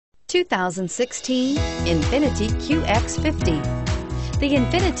2016 Infiniti QX50. The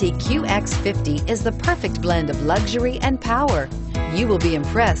Infiniti QX50 is the perfect blend of luxury and power. You will be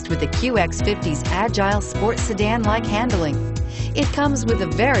impressed with the QX50's agile sports sedan-like handling. It comes with a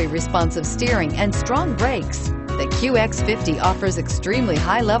very responsive steering and strong brakes. The QX50 offers extremely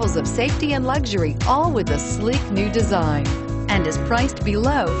high levels of safety and luxury, all with a sleek new design, and is priced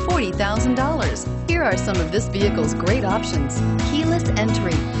below $40,000. Here are some of this vehicle's great options: keyless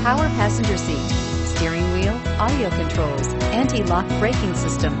entry, power passenger seat, steering wheel audio controls, anti-lock braking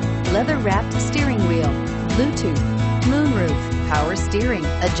system, leather-wrapped steering wheel, Bluetooth, moonroof, power steering,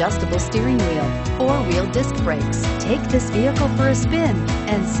 adjustable steering wheel, four-wheel disc brakes. Take this vehicle for a spin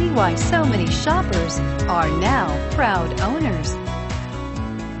and see why so many shoppers are now proud owners.